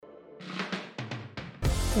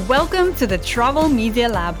Welcome to the Travel Media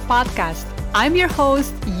Lab podcast. I'm your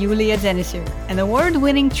host, Yulia Denisyuk, an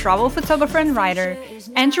award-winning travel photographer and writer,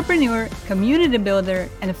 entrepreneur, community builder,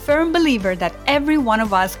 and a firm believer that every one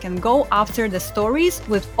of us can go after the stories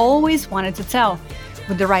we've always wanted to tell,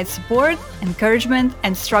 with the right support, encouragement,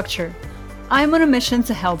 and structure. I'm on a mission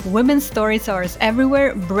to help women storytellers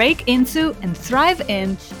everywhere break into and thrive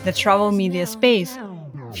in the travel media space.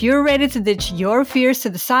 If you're ready to ditch your fears to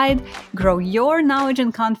the side, grow your knowledge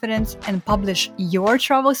and confidence, and publish your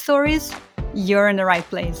travel stories, you're in the right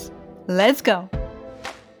place. Let's go!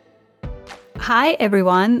 Hi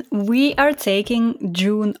everyone, we are taking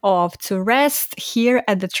June off to rest here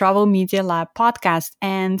at the Travel Media Lab podcast,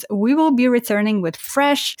 and we will be returning with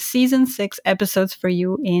fresh Season 6 episodes for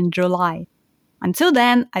you in July. Until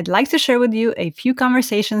then, I'd like to share with you a few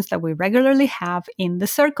conversations that we regularly have in the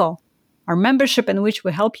Circle, our membership in which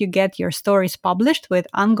we help you get your stories published with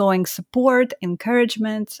ongoing support,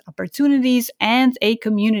 encouragement, opportunities, and a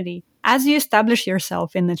community as you establish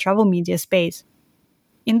yourself in the travel media space.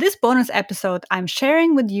 In this bonus episode, I'm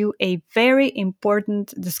sharing with you a very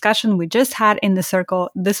important discussion we just had in the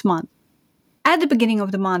Circle this month. At the beginning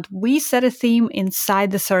of the month, we set a theme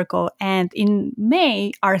inside the Circle, and in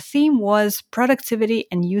May, our theme was productivity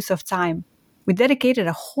and use of time. We dedicated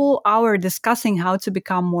a whole hour discussing how to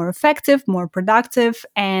become more effective, more productive,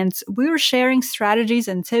 and we were sharing strategies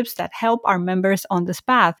and tips that help our members on this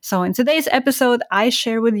path. So in today's episode, I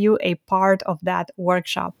share with you a part of that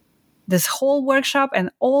workshop. This whole workshop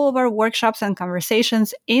and all of our workshops and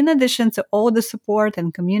conversations, in addition to all the support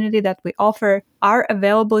and community that we offer, are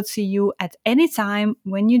available to you at any time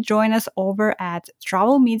when you join us over at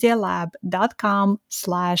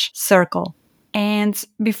travelmedialab.com/circle. And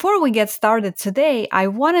before we get started today, I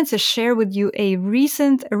wanted to share with you a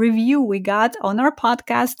recent review we got on our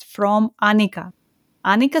podcast from Annika.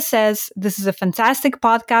 Annika says, "This is a fantastic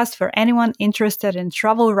podcast for anyone interested in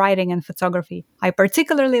travel writing and photography. I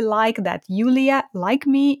particularly like that Yulia, like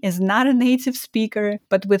me, is not a native speaker,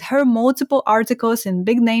 but with her multiple articles in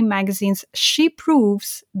big-name magazines, she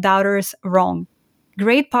proves doubters wrong.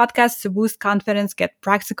 Great podcast to boost confidence, get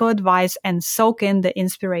practical advice, and soak in the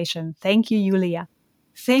inspiration. Thank you, Yulia."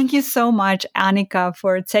 Thank you so much, Annika,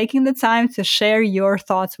 for taking the time to share your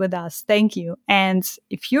thoughts with us. Thank you. And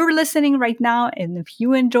if you're listening right now, and if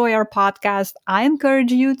you enjoy our podcast, I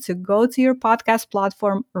encourage you to go to your podcast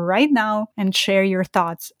platform right now and share your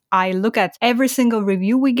thoughts. I look at every single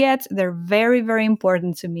review we get. They're very, very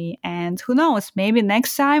important to me. And who knows, maybe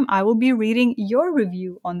next time I will be reading your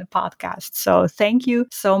review on the podcast. So thank you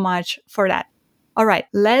so much for that. All right,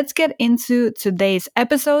 let's get into today's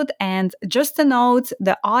episode. And just a note,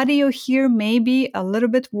 the audio here may be a little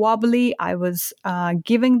bit wobbly. I was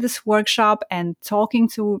giving this workshop and talking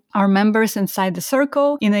to our members inside the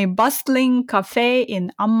Circle in a bustling cafe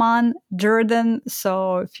in Amman, Jordan.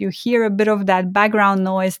 So if you hear a bit of that background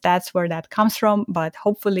noise, that's where that comes from. But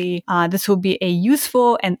hopefully this will be a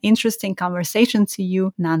useful and interesting conversation to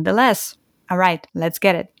you nonetheless. All right, let's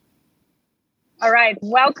get it. All right.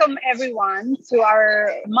 Welcome, everyone, to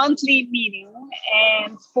our monthly meeting.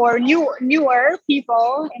 And for newer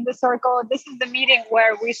people in the Circle, this is the meeting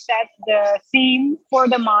where we set the theme for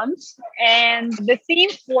the month. And the theme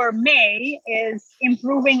for May is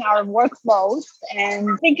improving our workflows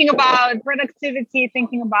and thinking about productivity,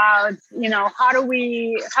 thinking about, how do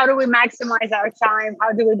we maximize our time?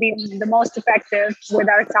 How do we be the most effective with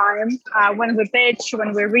our time when we pitch,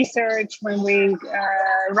 when we research, when we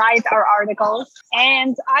write our articles?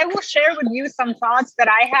 And I will share with you some thoughts that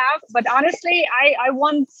I have. But honestly, I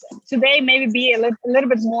want today maybe be a little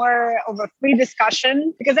bit more of a free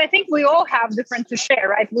discussion, because I think we all have different to share,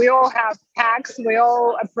 right? We all have hacks. We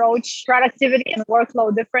all approach productivity and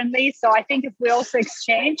workload differently. So I think if we also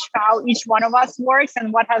exchange how each one of us works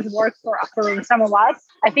and what has worked for some of us,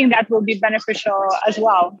 I think that will be beneficial as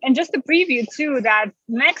well. And just to preview too, that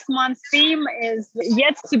next month's theme is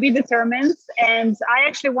yet to be determined. And I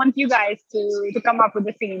actually want you guys to come up with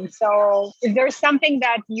a theme. So if there's something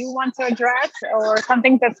that you want to address or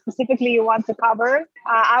something that specifically you want to cover,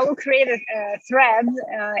 I will create a thread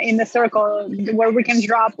in the Circle where we can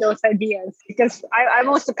drop those ideas, because I'm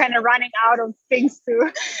also kind of running out of things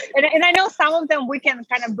to, and I know some of them we can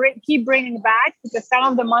kind of keep bringing back, because some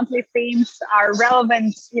of the monthly themes are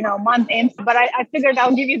relevant, month in, but I figured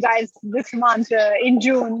I'll give you guys this month in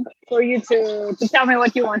June for you to tell me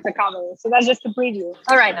what you want to cover. So that's just a preview.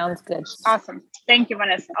 All right. Sounds good. Awesome. Thank you,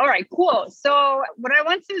 Vanessa. All right, cool. So what I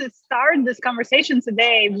want to start this conversation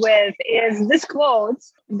today with is this quote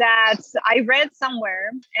that I read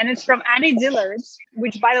somewhere, and it's from Annie Dillard,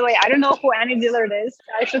 which, by the way, I don't know who Annie Dillard is.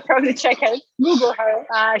 I should probably check it, Google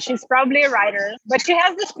her. She's probably a writer, but she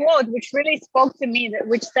has this quote which really spoke to me,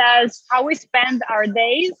 which says, how we spend our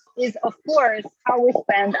days is, of course, how we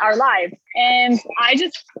spend our lives. And I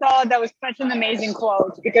just thought that was such an amazing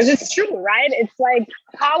quote, because it's true, right? It's like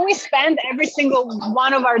how we spend every single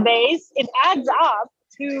one of our days, it adds up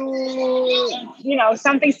to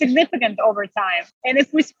something significant over time. And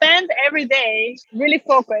if we spend every day really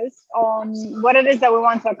focused on what it is that we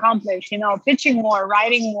want to accomplish, pitching more,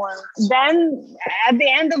 writing more, then at the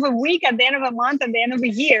end of a week, at the end of a month, at the end of a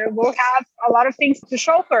year, we'll have a lot of things to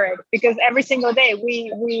show for it, because every single day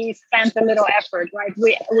we spent a little effort, right?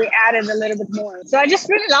 We added a little bit more. So I just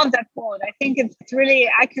really love that quote. I think it really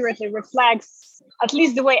accurately reflects at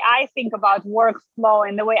least the way I think about workflow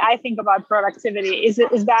and the way I think about productivity is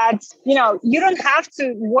that, you don't have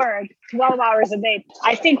to work 12 hours a day.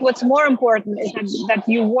 I think what's more important is that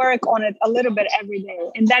you work on it a little bit every day.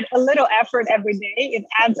 And that a little effort every day, it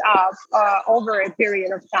adds up over a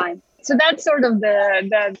period of time. So that's sort of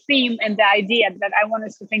the theme and the idea that I want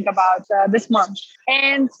us to think about this month.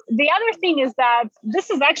 And the other thing is that this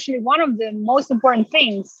is actually one of the most important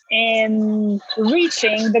things in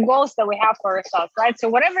reaching the goals that we have for ourselves, right? So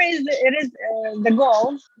whatever it is the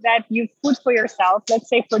goal that you put for yourself, let's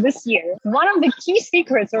say for this year, one of the key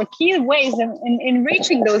secrets or key ways in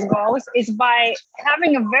reaching those goals is by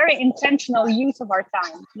having a very intentional use of our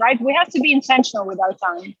time, right? We have to be intentional with our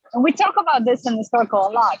time. And we talk about this in the circle a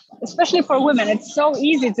lot. Especially for women, it's so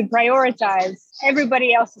easy to prioritize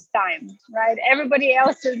everybody else's time, right? Everybody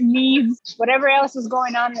else's needs, whatever else is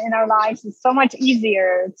going on in our lives. It's so much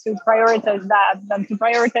easier to prioritize that than to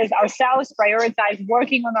prioritize ourselves, prioritize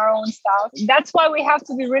working on our own stuff. That's why we have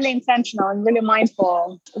to be really intentional and really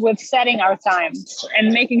mindful with setting our time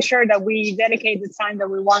and making sure that we dedicate the time that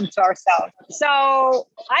we want to ourselves. So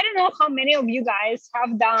I don't know how many of you guys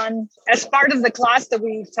have done, as part of the class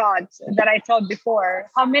that I taught before,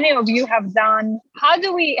 how many of you have done, how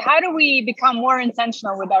do we become more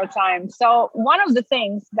intentional with our time? So one of the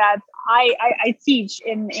things that I teach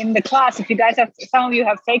in the class, if you guys some of you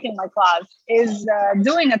have taken my class, is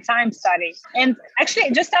doing a time study. And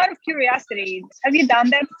actually, just out of curiosity, have you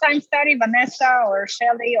done that time study, Vanessa or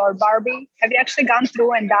Shelly or Barbie? Have you actually gone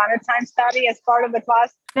through and done a time study as part of the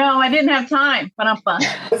class? No, I didn't have time.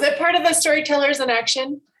 Was it part of the Storytellers in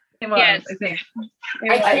Action? It was, yes. I think.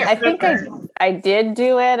 I think I did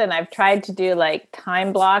do it, and I've tried to do like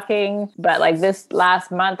time blocking, but like this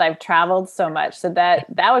last month I've traveled so much. So that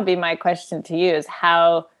would be my question to you is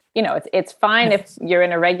how, it's fine if you're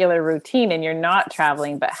in a regular routine and you're not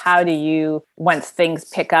traveling, but how do you, once things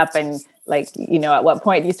pick up and at what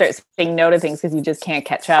point do you start saying no to things because you just can't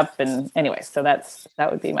catch up? And anyway, so that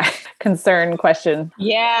would be my concern question.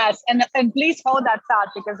 Yes. And please hold that thought,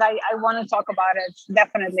 because I want to talk about it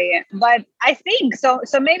definitely. But I think so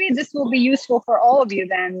maybe this will be useful for all of you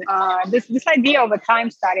then. This idea of a time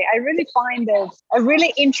study, I really find it a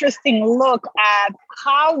really interesting look at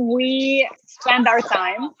how we spend our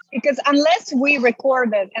time, because unless we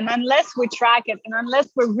record it and unless we track it and unless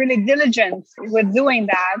we're really diligent with doing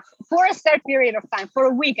that for a set period of time, for a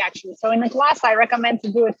week actually. So in the class, I recommend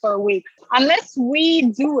to do it for a week. Unless we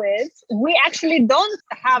do it, we actually don't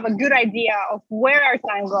have a good idea of where our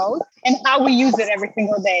time goes and how we use it every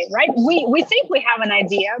single day, right? We think we have an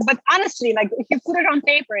idea, but honestly, like if you put it on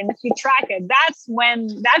paper and if you track it, that's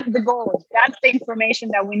the goal. That's the information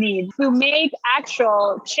that we need to make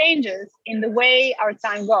actual changes in the way our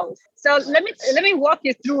time goes. So let me walk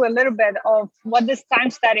you through a little bit of what this time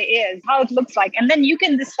study is, how it looks like, and then you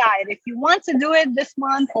can decide if you want to do it this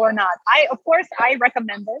month or not. Of course, I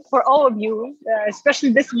recommend it for all of you,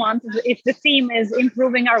 especially this month, if the theme is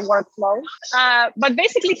improving our workflow. But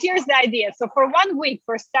basically, here's the idea. So for 1 week,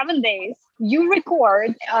 for 7 days, you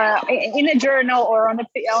record in a journal or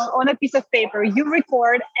on a piece of paper, you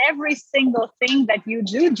record every single thing that you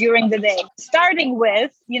do during the day. Starting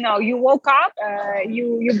with, you woke up,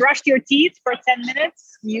 you brushed your teeth for 10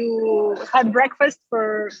 minutes, you had breakfast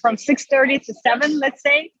from 6:30 to 7, let's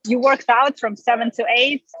say. You worked out from 7 to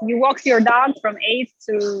 8. You walked your dog from 8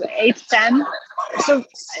 to 8:10. So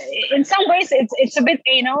in some ways, it's a bit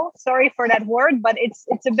anal. Sorry for that word, but it's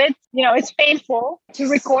a bit, it's painful to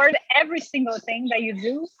record every single thing that you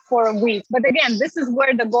do for a week. But again, this is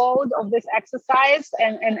where the gold of this exercise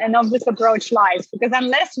and of this approach lies, because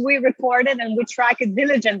unless we record it and we track it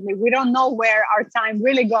diligently, we don't know where our time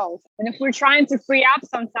really goes. And if we're trying to free up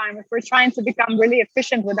some time, if we're trying to become really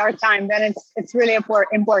efficient with our time, then it's really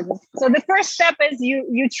important. So the first step is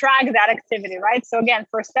you track that activity, right? So again,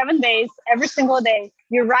 for 7 days, every single day,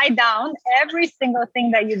 you write down every single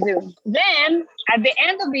thing that you do. Then at the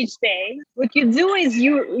end of each day, what you do is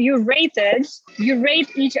you rate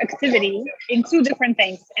each activity in 2 different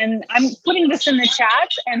things. And I'm putting this in the chat.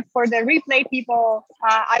 And for the replay people,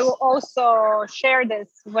 I will also share this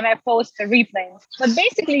when I post the replay. But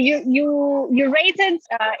basically, you rate it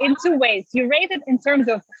in 2 ways. You rate it in terms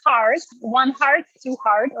of hearts, 1 heart, 2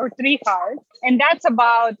 heart, or 3 hearts. And that's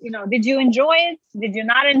about, did you enjoy it? Did you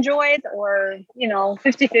not enjoy it? Or,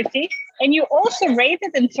 50-50. And you also rate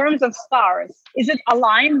it in terms of stars. Is it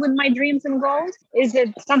aligned with my dreams and goals? Is it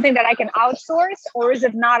something that I can outsource, or is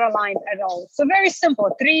it not aligned at all? So very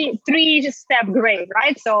simple, three-step grade,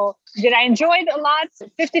 right? So did I enjoy it a lot?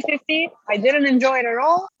 50-50. I didn't enjoy it at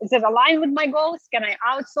all. Is it aligned with my goals? Can I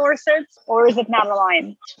outsource it, or is it not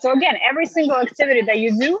aligned? So again, every single activity that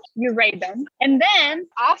you do, you rate them. And then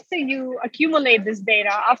after you accumulate this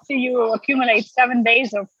data, after you accumulate 7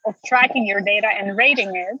 days of tracking your data and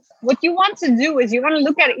rating it, what you want to do is you want to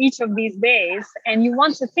look at each of these days and you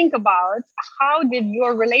want to think about how did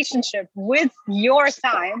your relationship with your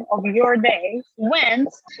time of your day went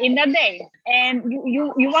in that day. And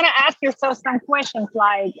you want to ask yourself some questions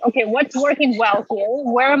like, okay, what's working well here?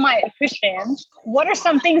 Where am I efficient? What are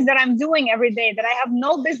some things that I'm doing every day that I have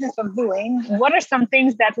no business of doing? What are some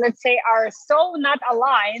things that, let's say, are so not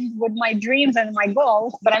aligned with my dreams and my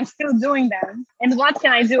goals, but I'm still doing them? And what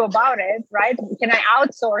can I do about it, right? Can I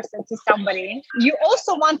outsource it to somebody? You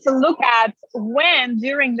also want to look at when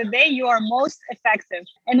during the day you are most effective.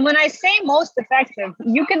 And when I say most effective,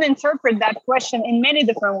 you can interpret that question in many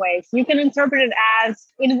different ways. You can interpret it as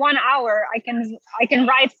in 1 hour, I can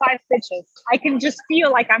write 5 pitches. I can just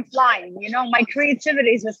feel like I'm flying. My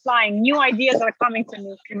creativity is just flying. New ideas are coming to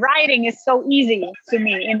me. Writing is so easy to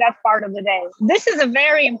me in that part of the day. This is a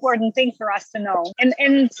very important thing for us to know. And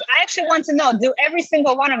I actually want to know, do every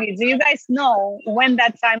single one of you, do you guys know when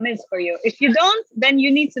that time is for you? If you don't, then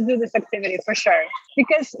you need to do this activity for sure.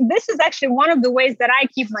 Because this is actually one of the ways that I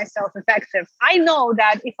keep myself effective. I know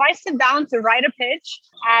that if I sit down to write a pitch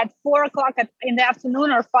at 4 o'clock in the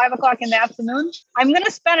afternoon or 5 o'clock in the afternoon, I'm going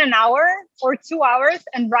to spend an hour or 2 hours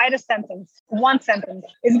and write a sentence, 1 sentence.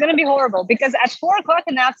 It's going to be horrible because at 4 o'clock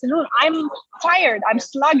in the afternoon, I'm tired. I'm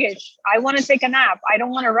sluggish. I want to take a nap. I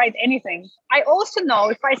don't want to write anything. I also know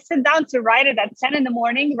if I sit down to write it at 10 in the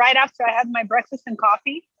morning, right after I had my breakfast and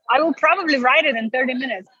coffee, I will probably write it in 30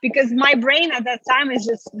 minutes because my brain at that time is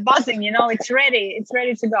just buzzing, it's ready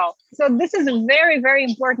to go. So this is a very, very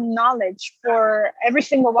important knowledge for every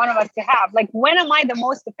single one of us to have. Like, when am I the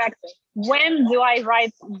most effective? When do I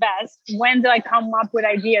write best? When do I come up with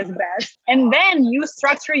ideas best? And then you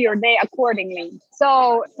structure your day accordingly.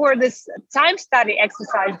 So for this time study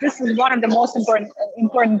exercise, this is one of the most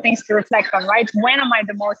important things to reflect on, right? When am I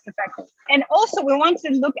the most effective? And also we want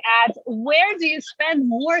to look at where do you spend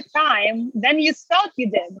more time than you thought you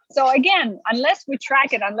did. So again, unless we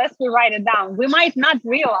track it, unless we write it down, we might not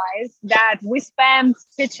realize that we spend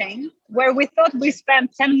pitching where we thought we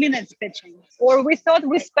spent 10 minutes pitching, or we thought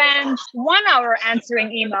we spent 1 hour answering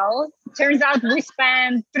emails. Turns out we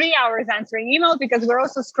spend 3 hours answering email because we're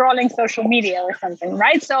also scrolling social media or something,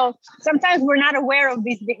 right? So sometimes we're not aware of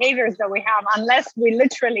these behaviors that we have unless we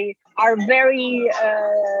literally are very,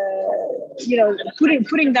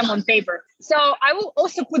 putting them on paper. So I will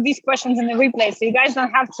also put these questions in the replay so you guys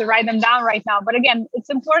don't have to write them down right now. But again, it's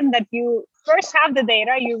important that you first have the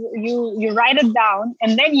data, you write it down,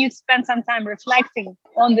 and then you spend some time reflecting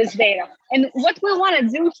on this data. And what we want to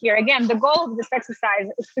do here, again, the goal of this exercise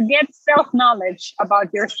is to get self-knowledge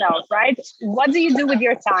about yourself, right? What do you do with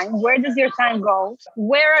your time? Where does your time go?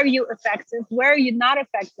 Where are you effective? Where are you not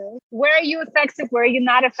effective? Where are you effective? Where are you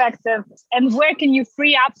not effective? And where can you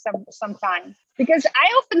free up some time? Because I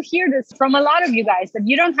often hear this from a lot of you guys that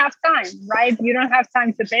you don't have time, right? You don't have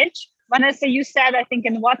time to pitch. Vanessa, you said, I think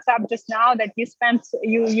in WhatsApp just now that you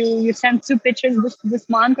sent 2 pitches this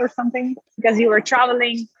month or something because you were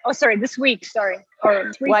traveling. Oh, sorry, this week, sorry.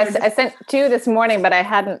 I sent 2 this morning, but I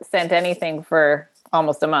hadn't sent anything for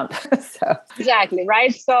almost a month. So exactly,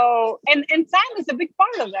 right? So, and time is a big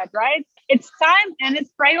part of that, right? It's time and it's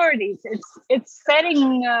priorities. It's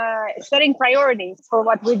setting priorities for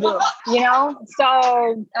what we do.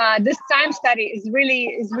 So this time study is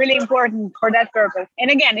really important for that purpose. And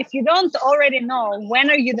again, if you don't already know when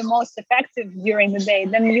are you the most effective during the day,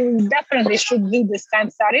 then you definitely should do this time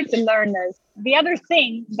study to learn this. The other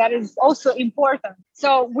thing that is also important.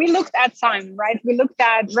 So we looked at time, right? We looked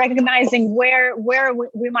at recognizing where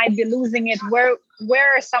we might be losing it, where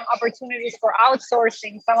are some opportunities for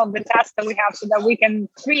outsourcing some of the tasks that we have so that we can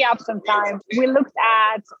free up some time. We looked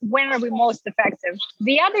at when are we most effective.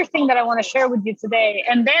 The other thing that I want to share with you today,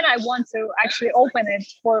 and then I want to actually open it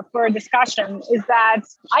for a discussion, is that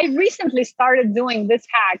I recently started doing this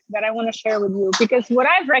hack that I want to share with you, because what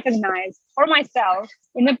I've recognized for myself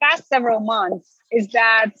in the past several months is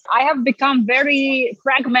that I have become very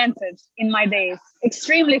fragmented in my days,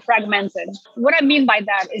 extremely fragmented. What I mean by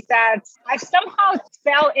that is that I somehow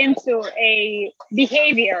fell into a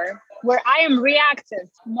behavior where I am reactive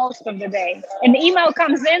most of the day. An email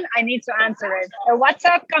comes in, I need to answer it. A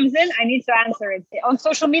WhatsApp comes in, I need to answer it. On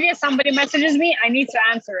social media, somebody messages me, I need to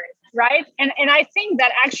answer it. Right? And I think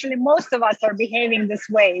that actually most of us are behaving this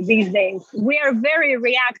way these days. We are very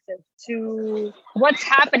reactive to what's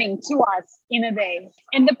happening to us in a day.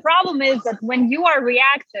 And the problem is that when you are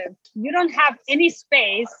reactive, you don't have any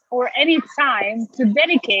space or any time to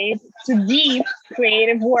dedicate to deep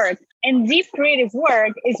creative work. And deep creative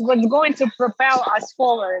work is what's going to propel us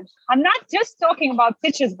forward. I'm not just talking about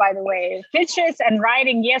pitches, by the way. Pitches and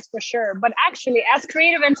writing, yes, for sure. But actually, as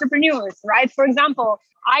creative entrepreneurs, right? For example,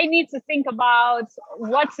 I need to think about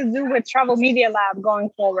what to do with Travel Media Lab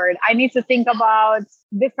going forward. I need to think about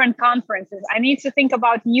different conferences. I need to think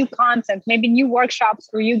about new content, maybe new workshops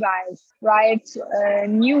for you guys, right?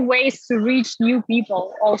 New ways to reach new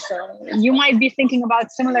people also. You might be thinking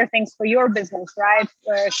about similar things for your business, right?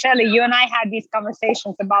 Shelly, you and I had these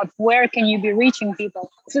conversations about where can you be reaching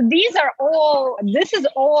people. So this is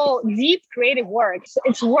all deep creative work. So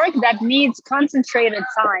it's work that needs concentrated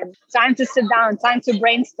time to sit down, time to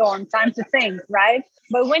brainstorm, time to think, right?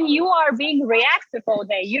 But when you are being reactive all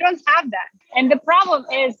day, you don't have that. And the problem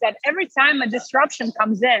is that every time a disruption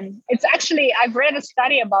comes in, it's actually, I've read a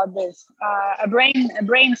study about this, a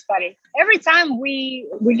brain study. Every time we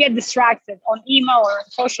get distracted on email or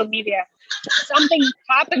social media, something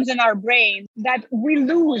happens in our brain that we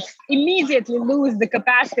immediately lose the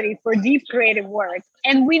capacity for deep creative work.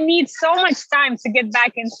 And we need so much time to get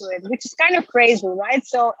back into it, which is kind of crazy, right?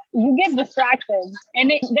 So you get distracted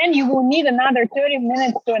and then you will need another 30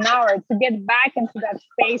 minutes to an hour to get back into that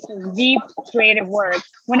space of deep creative work.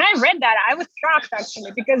 When I read that, I was shocked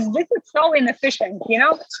actually, because this is so inefficient.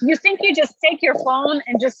 You think you just take your phone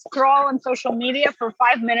and just scroll on social media for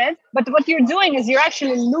 5 minutes, but what you're doing is you're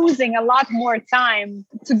actually losing a lot more time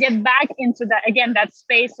to get back into that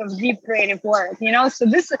space of deep creative work. So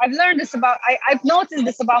I've learned this I've noticed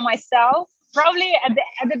this about myself probably at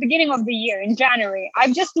the beginning of the year in January.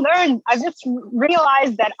 I've just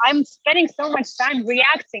realized that I'm spending so much time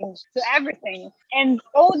reacting to everything. And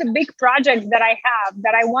all the big projects that I have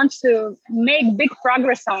that I want to make big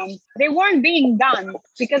progress on, they weren't being done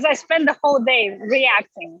because I spent the whole day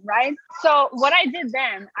reacting, right? So what I did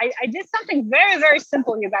then, I did something very, very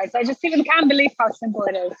simple, you guys. I just even can't believe how simple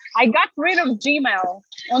it is. I got rid of Gmail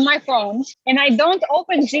on my phone, and I don't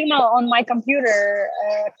open Gmail on my computer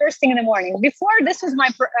first thing in the morning. Before, this was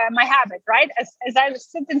my habit, right? As I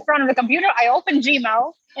sit in front of the computer, I open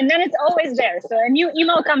Gmail, and then it's always there. So a new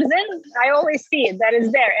email comes in, I always see it, that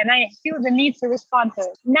is there, and I feel the need to respond to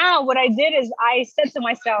it. Now, what I did is I said to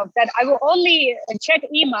myself that I will only check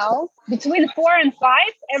email between 4 and 5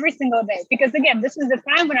 every single day. Because again, this is the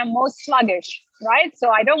time when I'm most sluggish, right? So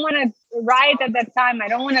I don't want to write at that time. I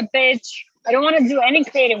don't want to pitch. I don't want to do any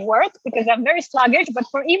creative work because I'm very sluggish, but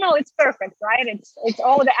for email, it's perfect, right? It's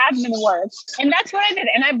all the admin work. And that's what I did.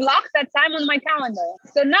 And I blocked that time on my calendar.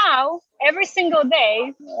 So now, every single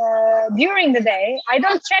day, during the day, I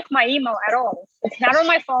don't check my email at all. It's not on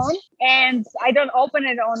my phone, and I don't open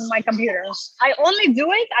it on my computer. I only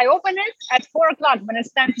do it, I open it at 4 o'clock when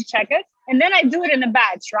it's time to check it. And then I do it in a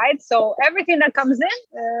batch, right? So everything that comes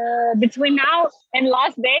in between now and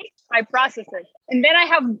last day, I process it. And then I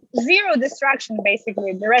have zero distraction,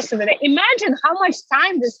 basically, the rest of the day. Imagine how much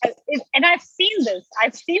time this has. And I've seen this.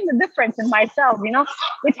 I've seen the difference in myself,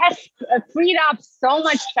 It has freed up so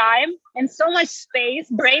much time and so much space,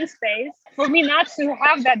 brain space, for me not to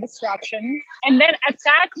have that distraction, and then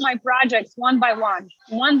attack my projects one by one,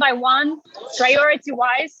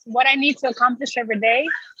 priority-wise, what I need to accomplish every day.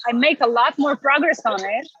 I make a lot more progress on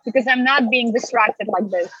it because I'm not being distracted like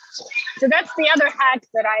this. So that's the other hack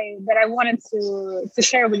that I wanted to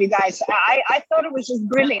share with you guys. I thought it was just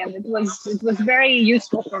brilliant. It was very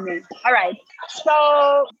useful for me. All right. So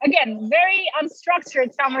again, very unstructured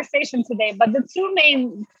conversation today, but the two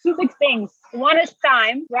big things. One is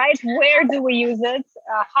time, right? Where do we use it?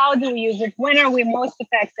 How do we use it? When are we most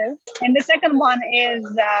effective? And the second one is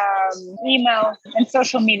email and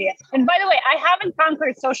social media. And by the way, I haven't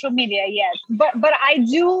conquered social media yet, but I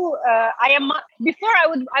do. Before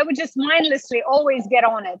I would just mindlessly always get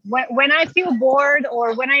on it. When I feel bored or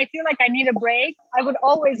when I feel like I need a break, I would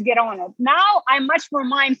always get on it. Now I'm much more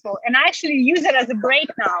mindful and I actually use it as a break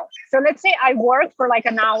now. So let's say I work for like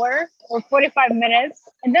an hour or 45 minutes,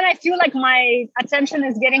 and then I feel like my attention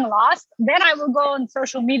is getting lost. Then I will go on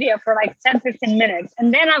social media for like 10, 15 minutes,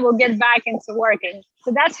 and then I will get back into working.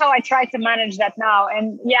 So that's how I try to manage that now.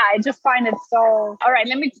 And yeah, I just find it so... All right,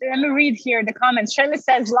 let me read here the comments. Shirley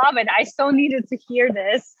says, love it. I so needed to hear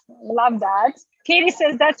this. Love that. Katie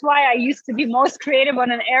says, that's why I used to be most creative on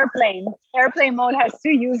an airplane. Airplane mode has 2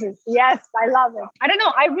 uses. Yes, I love it. I don't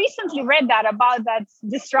know. I recently read that about that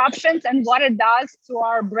disruptions and what it does to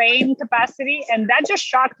our brain capacity. And that just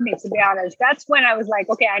shocked me, to be honest. That's when I was like,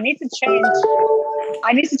 okay, I need to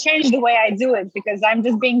change the way I do it because I'm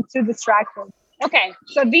just being too distracted. Okay,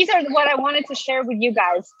 so these are what I wanted to share with you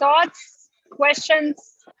guys. Thoughts, questions,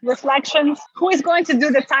 reflections. Who is going to do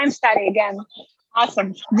the time study again?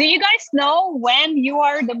 Awesome. Do you guys know when you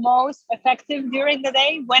are the most effective during the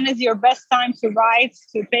day? When is your best time to write,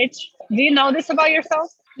 to pitch? Do you know this about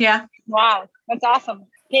yourself? Yeah. Wow, that's awesome.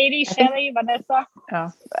 Katie, Shelley, Vanessa?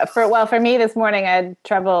 For me this morning, I had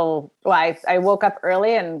trouble. Well, I woke up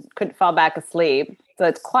early and couldn't fall back asleep. So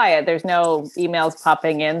it's quiet. There's no emails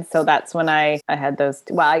popping in. So that's when I had those.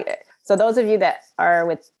 So those of you that are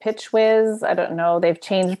with PitchWiz, I don't know, they've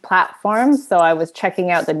changed platforms. So I was checking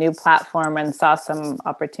out the new platform and saw some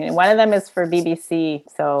opportunity. One of them is for BBC.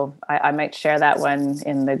 So I might share that one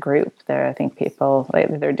in the group there. I think people,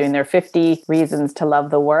 they're doing their 50 reasons to love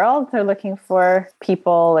the world. They're looking for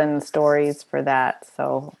people and stories for that.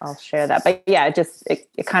 So I'll share that. But yeah,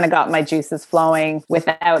 it kind of got my juices flowing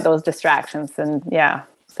without those distractions. And yeah.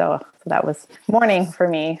 So that was morning for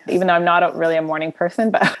me, even though I'm not really a morning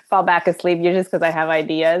person, but fall back asleep usually just because I have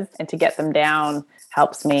ideas and to get them down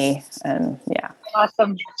helps me. And yeah.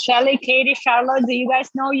 Awesome. Shelley, Katie, Charlotte, do you guys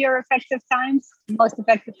know your effective times? Most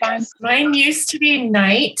effective times? Mine used to be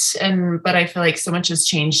night, but I feel like so much has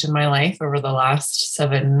changed in my life over the last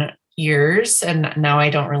 7 years. And now I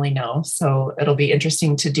don't really know. So it'll be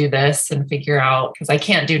interesting to do this and figure out, because I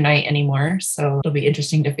can't do night anymore. So it'll be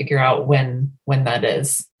interesting to figure out when that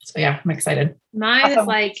is. So yeah, I'm excited. Mine is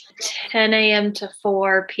like 10 a.m. to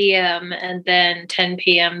 4 p.m. and then 10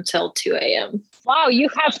 p.m. till 2 a.m. Wow, you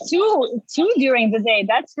have two during the day.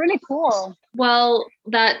 That's really cool. Well,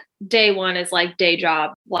 that day one is like day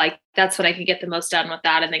job. Like that's when I can get the most done with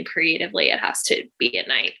that. And then creatively, it has to be at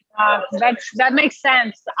night. That makes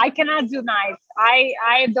sense. I cannot do nights.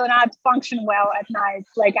 I do not function well at night.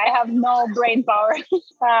 Like I have no brain power.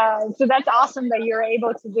 So that's awesome that you're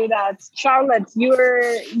able to do that. Charlotte,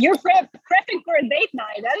 you're prepping for a date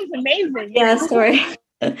night. That is amazing. Yeah, sorry.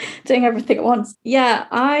 Doing everything at once. Yeah,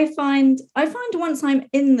 I find once I'm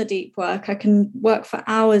in the deep work, I can work for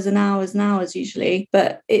hours and hours and hours usually,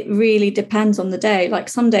 but it really depends on the day. Like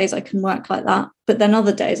some days I can work like that, but then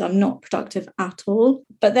other days I'm not productive at all.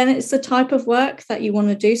 But then it's the type of work that you want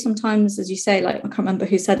to do. Sometimes, as you say, like I can't remember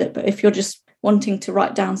who said it, but if you're just wanting to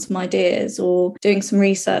write down some ideas or doing some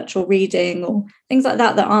research or reading or things like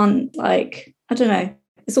that aren't like, I don't know,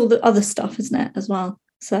 it's all the other stuff, isn't it, as well?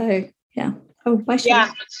 So yeah. Oh,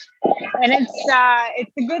 yeah, and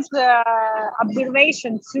it's a good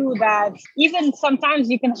observation too, that even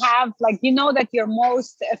sometimes you can have like, you know, that your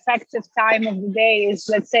most effective time of the day is,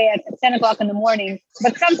 let's say, at 10 o'clock in the morning,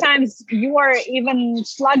 but sometimes you are even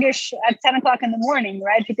sluggish at 10 o'clock in the morning,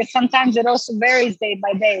 right? Because sometimes it also varies day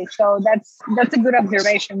by day. So that's a good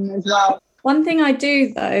observation as well. One thing I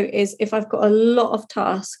do, though, is if I've got a lot of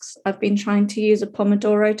tasks, I've been trying to use a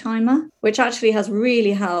Pomodoro timer, which actually has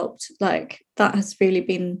really helped. Like that has really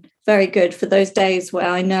been very good for those days where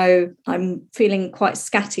I know I'm feeling quite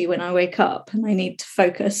scatty when I wake up and I need to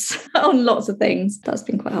focus on lots of things. That's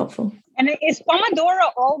been quite helpful. And is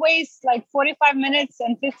Pomodoro always like 45 minutes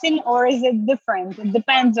and 15, or is it different? It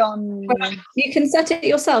depends on... You can set it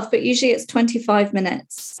yourself, but usually it's 25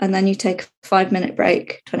 minutes and then you take a 5-minute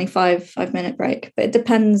break, 5-minute break. But it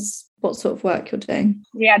depends what sort of work you're doing.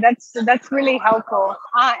 Yeah, that's really helpful.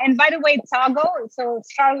 And by the way, Toggl, so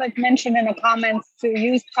Charlotte mentioned in the comments to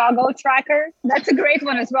use Toggl Tracker. That's a great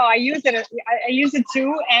one as well. I use it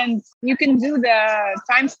too. And you can do the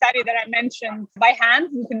time study that I mentioned by hand.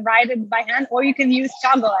 You can write it by hand, or you can use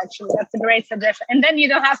Toggl, actually. That's a great suggestion. And then you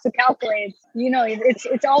don't have to calculate,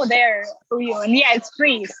 it's all there for you. And yeah, it's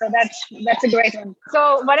free. So that's a great one.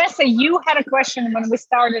 So Vanessa, you had a question when we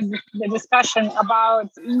started the discussion about,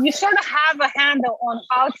 you sort of have a handle on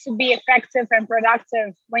how to be effective and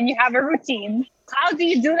productive when you have a routine. How do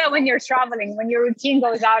you do that when you're traveling, when your routine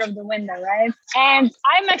goes out of the window, right? And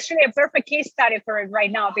I'm actually a perfect case study for it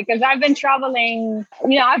right now, because I've been traveling,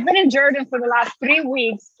 I've been in Jordan for the last 3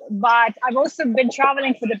 weeks, but I've also been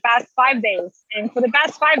traveling for the past 5 days. And for the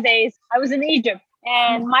past 5 days, I was in Egypt.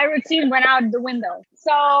 And my routine went out the window.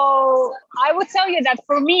 So I would tell you that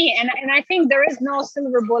for me, and I think there is no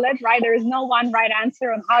silver bullet, right? There is no one right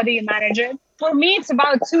answer on how do you manage it. For me, it's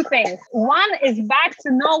about 2 things. One is back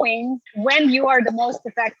to knowing when you are the most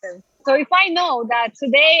effective. So if I know that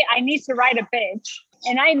today I need to write a pitch,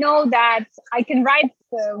 and I know that I can write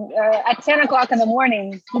at 10 o'clock in the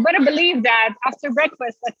morning, you better believe that after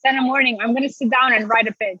breakfast at 10 in the morning, I'm going to sit down and write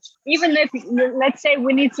a pitch. Even if, let's say,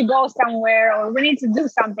 we need to go somewhere or we need to do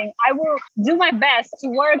something, I will do my best to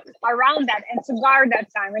work around that and to guard that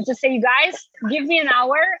time and to say, you guys, give me an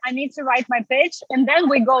hour. I need to write my pitch. And then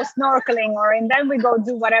we go snorkeling, and then we go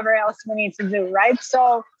do whatever else we need to do, right?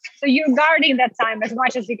 So you're guarding that time as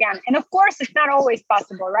much as you can. And of course, it's not always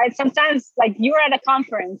possible, right? Sometimes, like, you're at a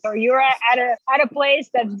conference or you're at a place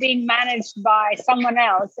that's being managed by someone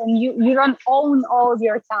else, and you don't own all of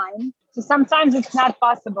your time. So sometimes it's not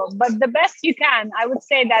possible, but the best you can, I would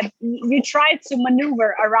say that you try to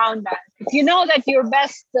maneuver around that. If you know that your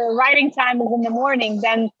best writing time is in the morning,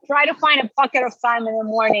 then try to find a pocket of time in the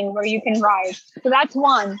morning where you can write. So that's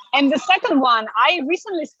one. And the second one, I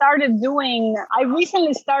recently started using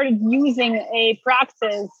a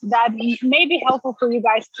practice that may be helpful for you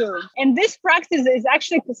guys too. And this practice is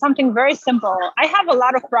actually something very simple. I have a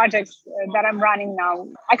lot of projects that I'm running now.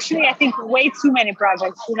 Actually, I think way too many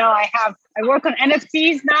projects. I work on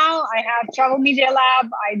NFTs now. I have Travel Media Lab.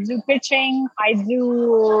 I do pitching. I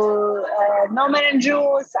do Nomad and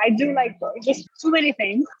Jules. I do just too many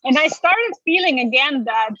things. And I started feeling again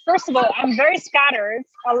that, first of all, I'm very scattered.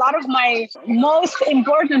 A lot of my most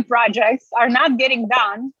important projects are not getting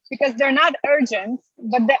done because they're not urgent,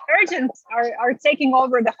 but the urgents are taking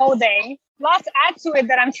over the whole day. Plus, add to it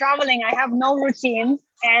that I'm traveling. I have no routine.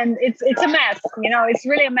 And it's a mess, it's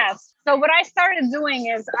really a mess. So what I started doing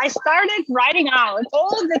is I started writing out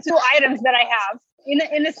all of the 2 items that I have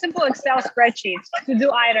in a simple Excel spreadsheet to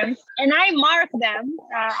do items. And I mark them.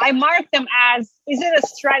 I mark them as, is it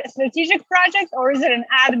a strategic project or is it an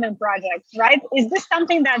admin project, right? Is this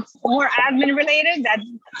something that's more admin related, that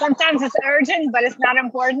sometimes it's urgent, but it's not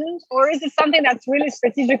important? Or is it something that's really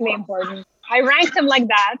strategically important? I rank them like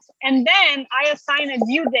that. And then I assign a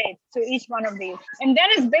due date to each one of these. And then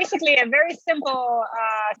it's basically a very simple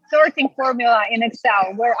sorting formula in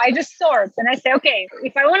Excel where I just sort and I say, okay,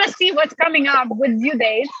 if I want to see what's coming up with due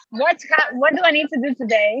dates, what do I need to do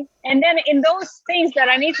today? And then in those things that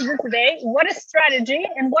I need to do today, what is strategy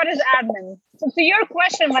and what is admin? So to your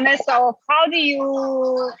question, Vanessa, of how do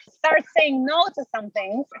you start saying no to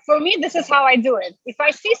something? For me, this is how I do it. If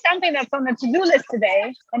I see something that's on the to-do list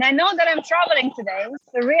today, and I know that I'm traveling today,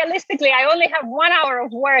 so realistically, I only have 1 hour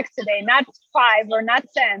of work today, not 5 or not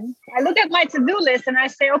 10. I look at my to-do list and I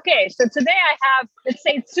say, okay, so today I have, let's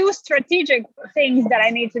say, 2 strategic things that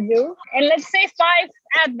I need to do, and let's say 5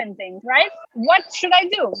 admin things, right? What should I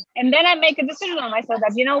do? And then I make a decision on myself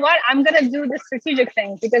that, you know what, I'm going to do the strategic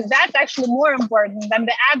things because that's actually more important than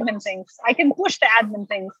the admin things. I can push the admin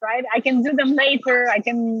things, right? I can do them later. I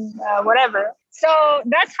can whatever. So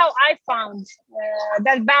that's how I found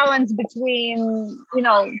that balance between,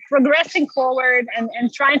 progressing forward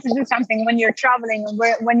and trying to do something when you're traveling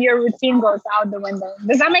and when your routine goes out the window.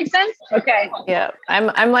 Does that make sense? Okay. Yeah,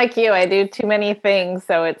 I'm like you. I do too many things.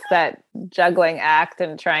 So it's that juggling act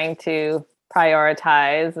and trying to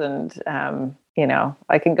prioritize. And,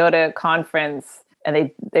 I can go to a conference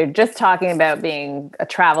and they're just talking about being a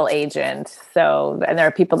travel agent. So, and there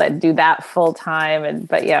are people that do that full time.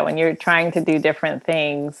 But yeah, when you're trying to do different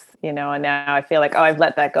things, and now I feel like, I've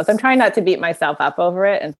let that go. So I'm trying not to beat myself up over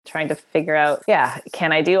it and trying to figure out,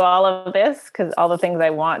 can I do all of this? Because all the things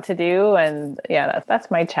I want to do. And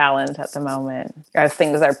that's my challenge at the moment as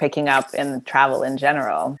things are picking up in travel in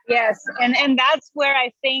general. Yes. And that's where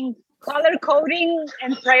I think color coding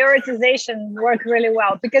and prioritization work really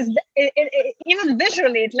well because even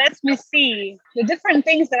visually, it lets me see the different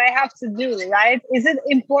things that I have to do, right? Is it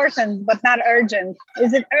important but not urgent?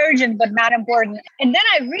 Is it urgent but not important? And then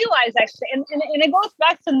I realized actually, and it goes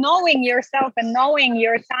back to knowing yourself and knowing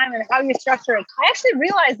your time and how you structure it. I actually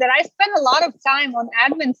realized that I spend a lot of time on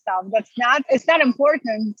admin stuff it's not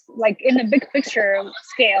important, like in the big picture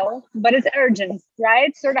scale, but it's urgent,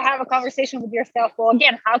 right? Sort of have a conversation with yourself. Well,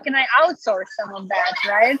 again, how can I outsource some of that,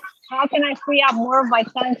 right? How can I free up more of my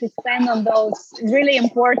time to spend on those really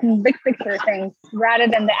important big picture things rather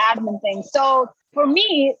than the admin things? So for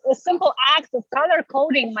me, a simple act of color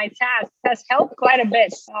coding my tasks has helped quite a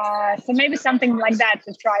bit. So maybe something like that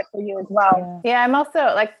to try for you as well. Yeah, I'm also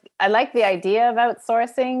I like the idea of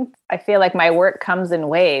outsourcing. I feel like my work comes in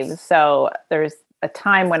waves. So there's a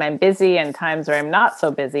time when I'm busy and times where I'm not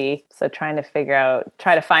so busy. So try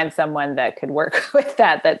to find someone that could work with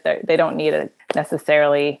that they don't need a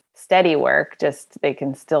necessarily steady work, just they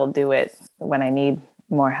can still do it when I need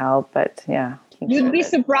more help. But yeah. You'd be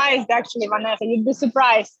surprised, actually, Vanessa. You'd be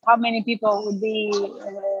surprised how many people would be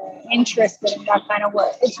interested in that kind of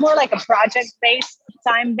work. It's more like a project-based,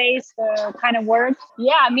 time-based kind of work.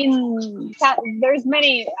 Yeah, I mean, there's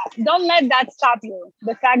many. Don't let that stop you.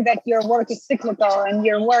 The fact that your work is cyclical and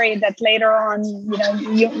you're worried that later on,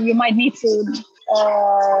 you might need to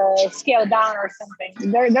scale down or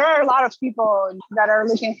something. There are a lot of people that are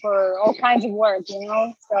looking for all kinds of work,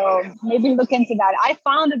 so maybe look into that. I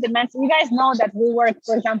found that you guys know that we work,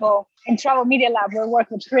 for example, in Travel Media Lab, we work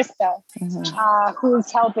with Krista,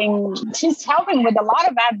 who's helping. She's helping with a lot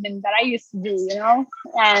of admin that I used to do,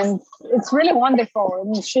 and it's really wonderful.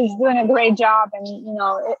 And she's doing a great job. And,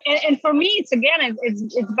 and for me, it's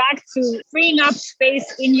back to freeing up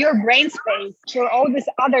space in your brain space for all this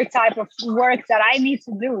other type of work that I need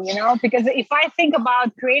to do, because if I think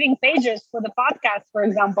about creating pages for the podcast, for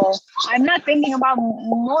example, I'm not thinking about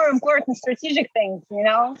more important strategic things,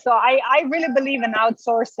 so I really believe in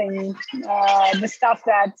outsourcing the stuff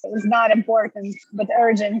that is not important but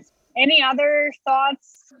urgent. Any other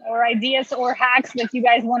thoughts or ideas or hacks that you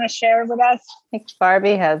guys want to share with us? I think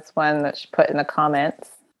Barbie has one that she put in the comments.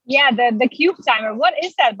 Yeah, the cube timer. What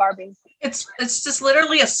is that, Barbie? It's just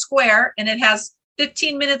literally a square, and it has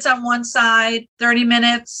 15 minutes on one side, 30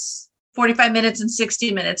 minutes, 45 minutes, and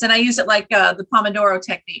 60 minutes. And I use it like the Pomodoro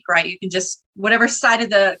technique, right? You can just, whatever side of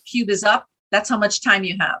the cube is up, that's how much time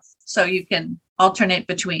you have. So you can alternate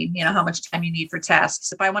between, how much time you need for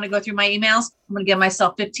tasks. If I want to go through my emails, I'm going to give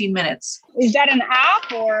myself 15 minutes. Is that an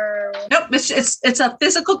app or? Nope, it's a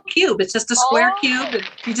physical cube. It's just a square cube. And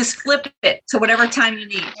you just flip it to whatever time you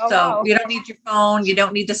need. You don't need your phone. You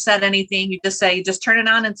don't need to set anything. You just turn it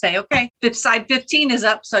on and say, okay, side 15 is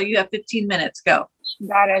up. So you have 15 minutes, go.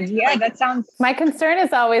 Got it. Yeah, that sounds. My concern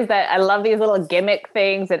is always that I love these little gimmick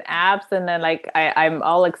things and apps, and then I'm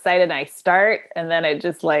all excited and I start, and then it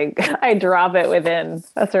just I drop it within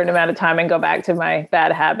a certain amount of time and go back to my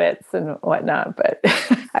bad habits and whatnot. But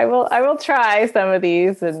I will try some of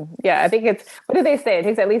these, and yeah, I think what do they say? It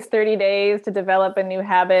takes at least 30 days to develop a new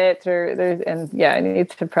habit, I need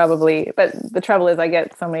to probably. But the trouble is, I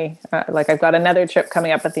get so many. I've got another trip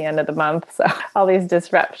coming up at the end of the month, so all these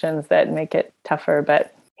disruptions that make it tougher.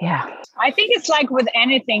 But yeah, I think it's like with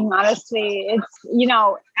anything, honestly. It's,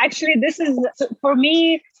 actually, this is, for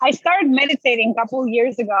me, I started meditating a couple of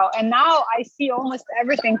years ago, and now I see almost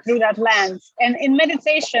everything through that lens. And in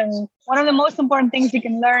meditation, one of the most important things you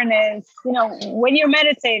can learn is, when you're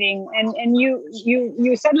meditating and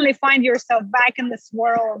you suddenly find yourself back in this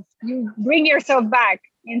world, you bring yourself back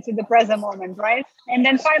into the present moment, right? And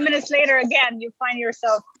then 5 minutes later, again, you find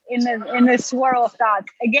yourself in the swirl of thoughts.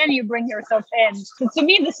 Again, you bring yourself in. So to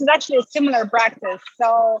me, this is actually a similar practice.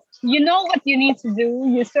 So you know what you need to do.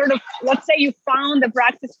 You sort of, let's say you found a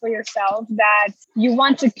practice for yourself that you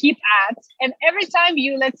want to keep at. And every time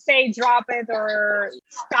you, let's say, drop it or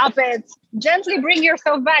stop it, gently bring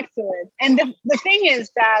yourself back to it. And the thing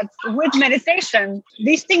is that with meditation,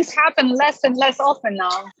 these things happen less and less often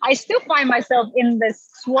now. I still find myself in this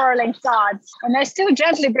swirling thoughts, and I still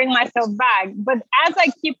gently bring myself back. But as I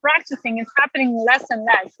keep practicing, it's happening less and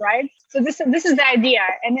less, right? So this is the idea.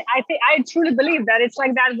 And I truly believe that it's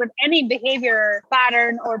like that with any behavior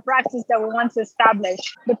pattern or practice that we want to establish.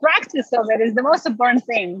 The practice of it is the most important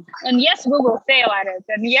thing. And yes, we will fail at it.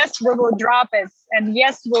 And yes, we will drop it. And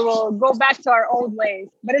yes, we will go back to our old ways.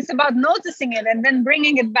 But it's about noticing it and then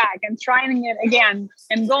bringing it back and trying it again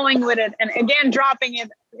and going with it and again dropping it,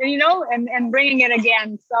 and bringing it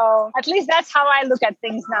again. So at least that's how I look at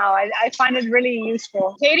things now. I find it really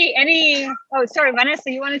useful. Katie, sorry,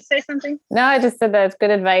 Vanessa, you wanted to say something? No, I just said that's good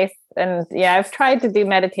advice. And yeah, I've tried to do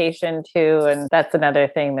meditation too. And that's another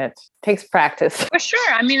thing that takes practice. For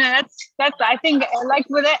sure. I mean, that's I think like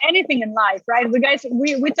with anything in life, right?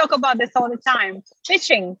 We talk about this all the time.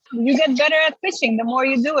 Pitching. You get better at pitching the more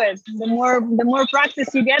you do it. The more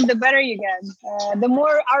practice you get, the better you get. The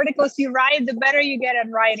more articles you write, the better you get at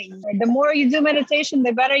writing. The more you do meditation,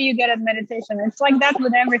 the better you get at meditation. It's like that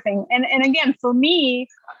with everything. And again, for me,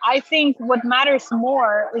 I think what matters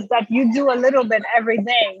more is that you do a little bit every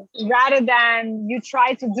day rather than you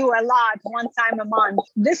try to do a lot one time a month.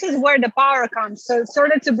 This is where the power comes. So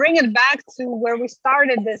sort of to bring it back to where we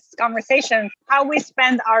started this conversation, how we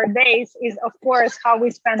spend our days is, of course, how we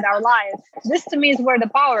spend our lives. This to me is where the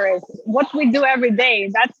power is. What we do every day,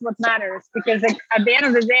 that's what matters. Because at the end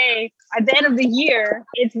of the day, at the end of the year,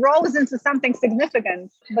 it rolls into something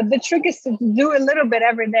significant. But the trick is to do a little bit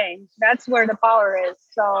every day. That's where the power is.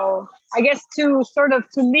 So I guess to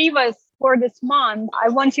leave us for this month, I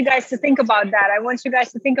want you guys to think about that. I want you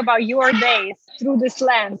guys to think about your days through this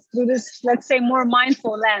lens, through this, let's say, more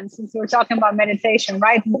mindful lens, since we're talking about meditation,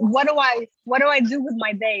 right? What do I do with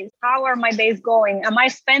my days? How are my days going? Am I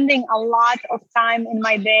spending a lot of time in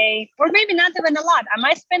my day? Or maybe not even a lot. Am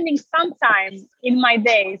I spending some time in my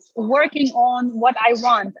days working on what I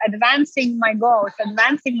want, advancing my goals,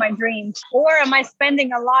 advancing my dreams? Or am I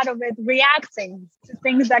spending a lot of it reacting to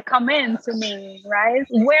things that come in to me, right?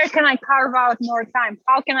 Where can I carve out more time?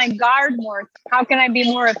 How can I guard more? How can I be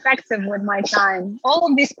more effective with my time? All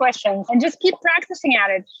of these questions, and just keep practicing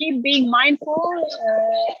at it. Keep being mindful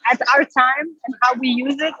at our time and how we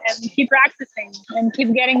use it, and keep practicing and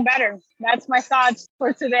keep getting better. That's my thoughts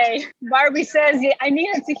for today. Barbie says, I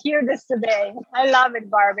needed to hear this today. I love it,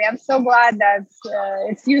 Barbie. I'm so glad that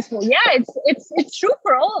it's useful. Yeah, it's true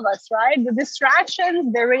for all of us, right? The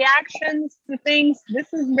distractions, the reactions to things,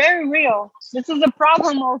 this is very real. This is a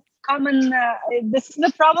problem of this is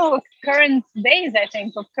the problem of current days, I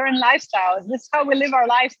think, of current lifestyles. This is how we live our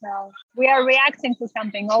lives now. We are reacting to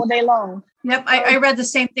something all day long. Yep. I read the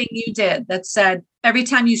same thing you did that said every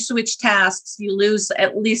time you switch tasks, you lose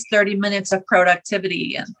at least 30 minutes of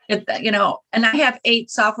productivity. And, and I have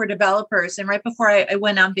 8 software developers. And right before I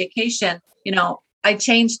went on vacation, I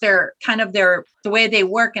changed the way they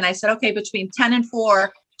work. And I said, okay, between 10 and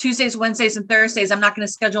 4, Tuesdays, Wednesdays, and Thursdays, I'm not going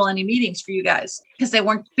to schedule any meetings for you guys because they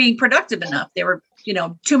weren't being productive enough. They were,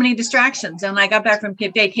 too many distractions. And when I got back from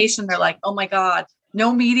vacation, they're like, oh my God,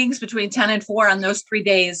 no meetings between 10 and 4 on those 3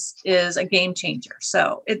 days is a game changer.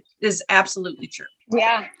 So it is absolutely true.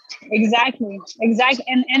 Yeah, exactly.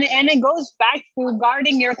 And it goes back to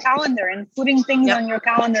guarding your calendar and putting things on your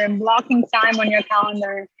calendar and blocking time on your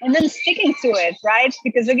calendar and then sticking to it, right?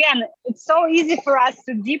 Because again, it's so easy for us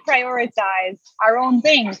to deprioritize our own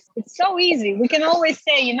things. It's so easy. We can always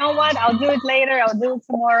say, you know what, I'll do it later, I'll do it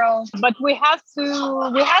tomorrow. But we have to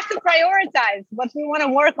prioritize what we want to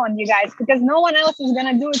work on, you guys, because no one else is going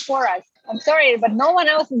to do it for us. I'm sorry, but no one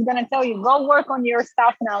else is going to tell you, go work on your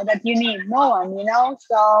stuff now that you need. No one,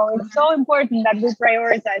 So it's so important that we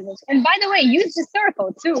prioritize it. And by the way, use the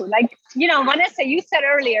circle too. Like, Vanessa, you said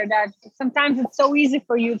earlier that sometimes it's so easy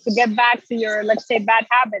for you to get back to your, let's say, bad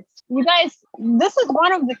habits. You guys, this is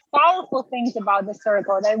one of the powerful things about the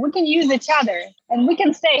circle, that we can use each other and we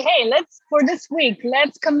can say, hey, for this week,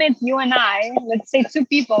 let's commit, you and I, let's say 2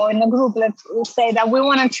 people in the group, let's say that we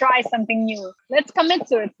want to try something new. Let's commit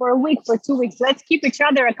to it for a week, for 2 weeks. Let's keep each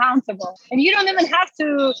other accountable. And you don't even have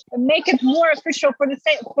to make it more official for the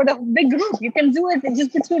big group. You can do it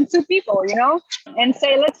just between 2 people, and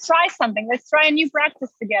say, let's try something. Let's try a new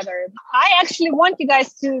practice together. I actually want you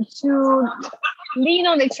guys to lean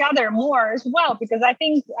on each other more as well, because I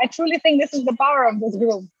truly think this is the power of this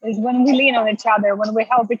group, is when we lean on each other, when we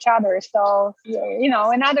help each other. So,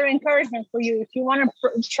 another encouragement for you, if you want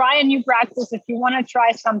to try a new practice, if you want to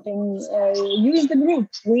try something, use the group.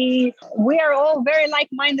 We are all very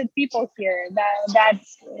like-minded people here that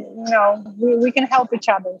we can help each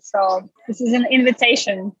other. So this is an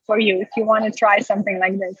invitation for you if you want to try something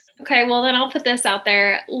like this. Okay, well then I'll put this out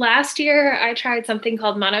there. Last year I tried something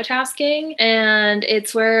called monotasking, and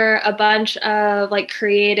it's where a bunch of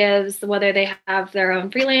creatives, whether they have their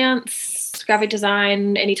own freelance, graphic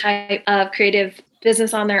design, any type of creative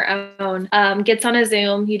business on their own, gets on a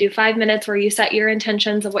Zoom. You do 5 minutes where you set your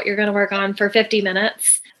intentions of what you're going to work on for 50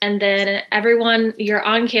 minutes. And then everyone, you're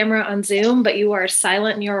on camera on Zoom, but you are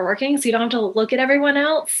silent and you're working. So you don't have to look at everyone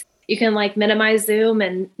else. You can minimize Zoom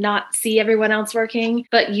and not see everyone else working,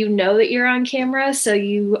 but you know that you're on camera. So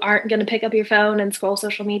you aren't going to pick up your phone and scroll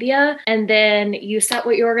social media. And then you set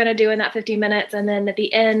what you're going to do in that 50 minutes. And then at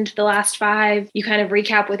the end, the last 5, you kind of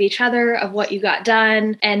recap with each other of what you got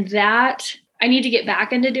done. And that I need to get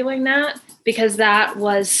back into doing that because that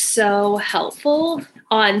was so helpful.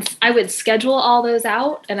 I would schedule all those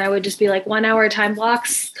out and I would just be like 1 hour time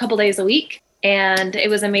blocks, a couple days a week. And it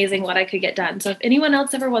was amazing what I could get done. So if anyone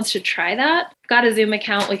else ever wants to try that, I've got a Zoom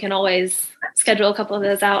account. We can always schedule a couple of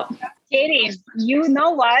those out. Katie, you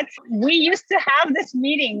know what? We used to have this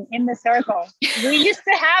meeting in the circle. We used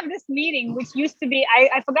to have this meeting, which used to be,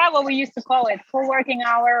 I forgot what we used to call it, co-working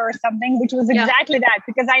hour or something, which was exactly that,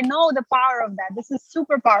 because I know the power of that. This is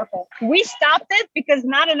super powerful. We stopped it because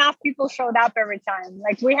not enough people showed up every time.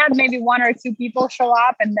 Like we had maybe 1 or 2 people show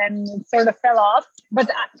up and then it sort of fell off.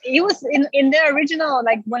 But it was in the original,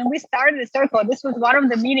 like when we started the circle, this was one of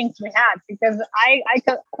the meetings we had because I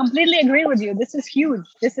completely agree with you. This is huge.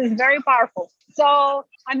 This is very powerful. So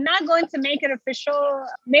I'm not going to make it official.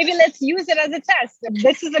 Maybe let's use it as a test.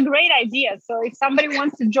 This is a great idea. So if somebody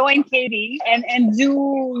wants to join Katie and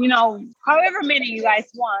do, however many you guys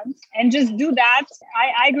want and just do that,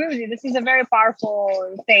 I agree with you. This is a very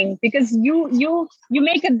powerful thing because you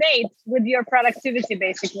make a date with your productivity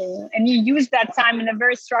basically, and you use that time in a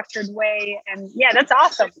very structured way. And yeah, that's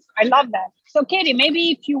awesome. I love that. So Katie,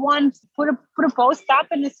 maybe if you want, put a post up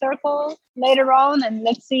in the circle later on, and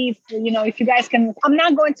let's see if you guys can. I'm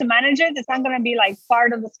not going to manage it. It's not going to be like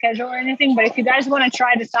part of the schedule or anything. But if you guys want to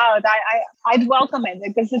try this out, I'd welcome it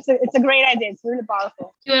because it's a great idea. It's really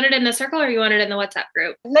powerful. You want it in the circle or you want it in the WhatsApp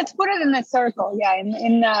group? Let's put it in the circle. Yeah,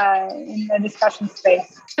 in the discussion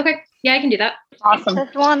space. Okay. Yeah, I can do that. Awesome.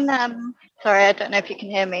 There's one. Sorry, I don't know if you can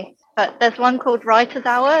hear me, but there's one called Writer's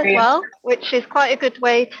Hour as well, which is quite a good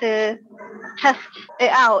way to test it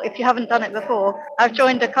out if you haven't done it before. I've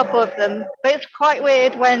joined a couple of them, but it's quite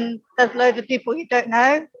weird when there's loads of people you don't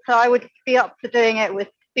know. So I would be up for doing it with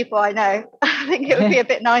people I know. I think it would be a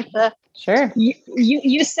bit nicer. Sure.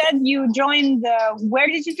 You said you joined where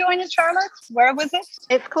did you join it, Charlotte? Where was it?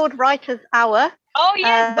 It's called Writer's Hour. Oh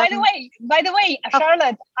yeah. By the way,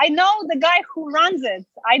 Charlotte, I know the guy who runs it.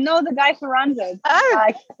 Oh.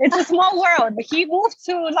 It's a small world. He moved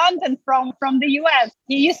to London from the US.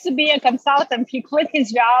 He used to be a consultant. He quit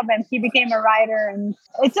his job and he became a writer. And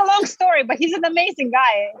it's a long story, but he's an amazing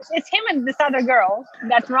guy. It's him and this other girl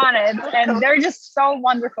that run it, and they're just so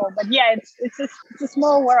wonderful. But yeah, it's a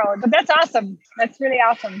small world. But that's awesome. That's really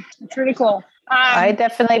awesome. It's really cool. I'd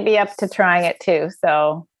definitely be up to trying it too.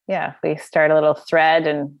 So yeah, we start a little thread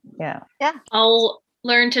and yeah. I'll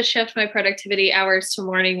learn to shift my productivity hours to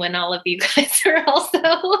morning when all of you guys are also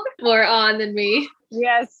more on than me.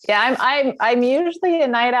 Yes. Yeah, I'm usually a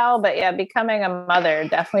night owl, but yeah, becoming a mother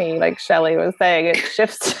definitely, like Shelley was saying, it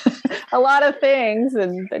shifts a lot of things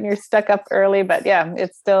and then you're stuck up early, but yeah,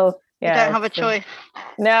 it's still You don't have a choice.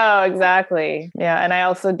 No, exactly. Yeah. And I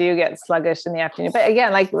also do get sluggish in the afternoon. But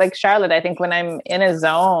again, like Charlotte, I think when I'm in a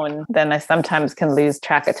zone, then I sometimes can lose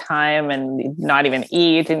track of time and not even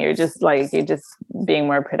eat. And you're just being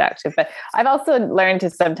more productive. But I've also learned to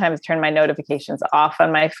sometimes turn my notifications off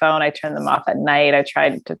on my phone. I turn them off at night.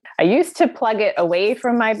 I used to plug it away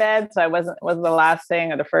from my bed. So wasn't the last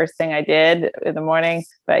thing or the first thing I did in the morning.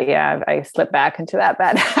 But yeah, I slipped back into that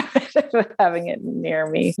bad habit of having it near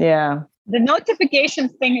me. Yeah. The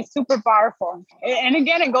notifications thing is super powerful. And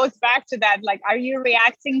again, it goes back to that, like, are you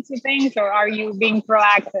reacting to things or are you being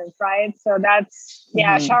proactive, right? So that's,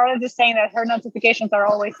 Charlotte is saying that her notifications are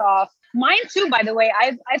always off. Mine too, by the way.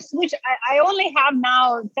 I've switched. I only have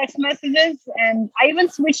now text messages, and I even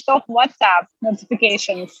switched off WhatsApp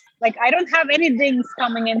notifications. Like, I don't have any dings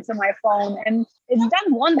coming into my phone, and it's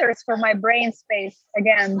done wonders for my brain space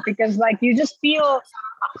again, because like you just feel,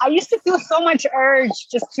 I used to feel so much urge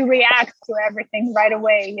just to react to everything right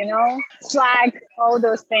away, Slack, all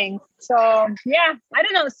those things. So yeah, I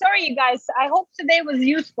don't know. Sorry, you guys. I hope today was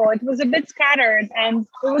useful. It was a bit scattered and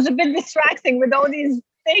it was a bit distracting with all these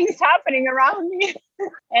things happening around me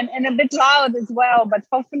and a bit loud as well, but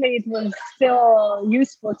hopefully it was still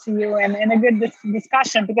useful to you and a good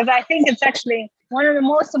discussion, because I think it's actually one of the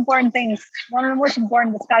most important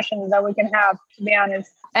discussions that we can have, to be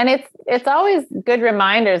honest. And it's always good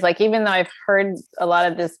reminders. Like, even though I've heard a lot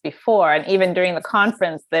of this before, and even during the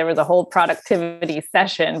conference, there was a whole productivity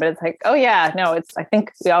session, but it's like, oh yeah, no, I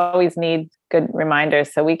think we always need good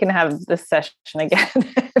reminders. So we can have this session again,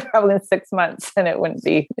 probably in 6 months, and it wouldn't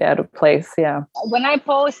be out of place. Yeah. When I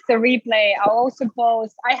post the replay, I'll also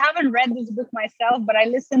post, I haven't read this book myself, but I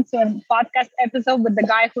listened to a podcast episode with the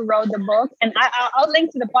guy who wrote the book. And I'll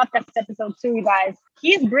link to the podcast episode too, you guys.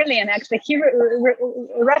 He's brilliant, actually. He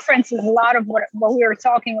references a lot of what we were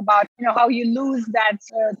talking about, how you lose that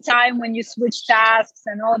time when you switch tasks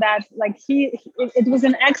and all that. Like, it was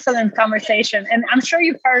an excellent conversation. And I'm sure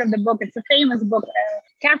you've heard of the book. It's a famous book.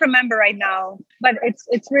 Can't remember right now, but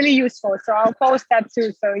it's really useful. So I'll post that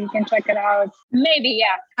too, so you can check it out. Maybe,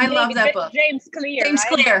 yeah. I love that book. James Clear. James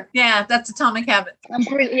right? Clear. Yeah, that's Atomic Habits.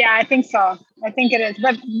 Yeah, I think so. I think it is,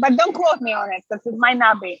 but don't quote me on it because it might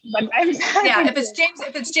not be. But yeah, if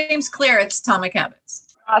it's James Clear, it's Atomic Habits.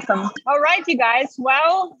 Awesome. All right, you guys.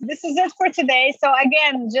 Well, this is it for today. So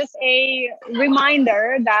again, just a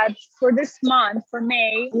reminder that for this month, for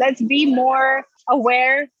May, let's be more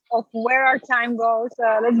aware of where our time goes.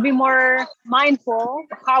 Let's be more mindful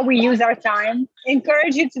of how we use our time.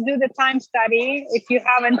 Encourage you to do the time study if you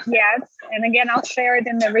haven't yet. And again, I'll share it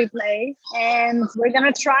in the replay. And we're going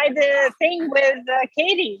to try the thing with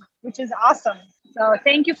Katie, which is awesome. So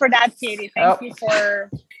thank you for that, Katie. Thank you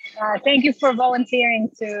for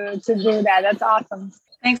volunteering to do that. That's awesome.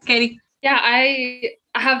 Thanks, Katie. Yeah, I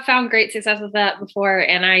have found great success with that before,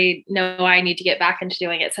 and I know I need to get back into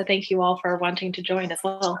doing it. So thank you all for wanting to join as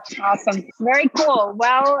well. Awesome. Very cool.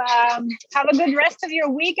 Well, have a good rest of your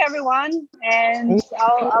week, everyone. And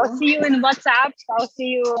I'll see you in WhatsApp. I'll see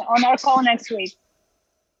you on our call next week.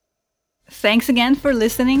 Thanks again for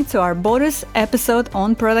listening to our bonus episode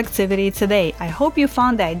on productivity today. I hope you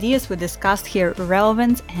found the ideas we discussed here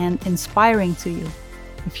relevant and inspiring to you.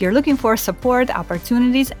 If you're looking for support,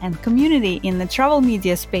 opportunities, and community in the travel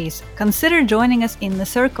media space, consider joining us in the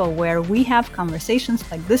Circle, where we have conversations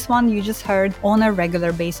like this one you just heard on a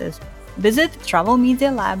regular basis. Visit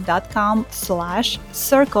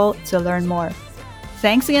travelmedialab.com/circle to learn more.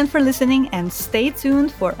 Thanks again for listening, and stay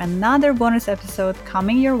tuned for another bonus episode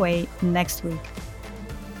coming your way next week.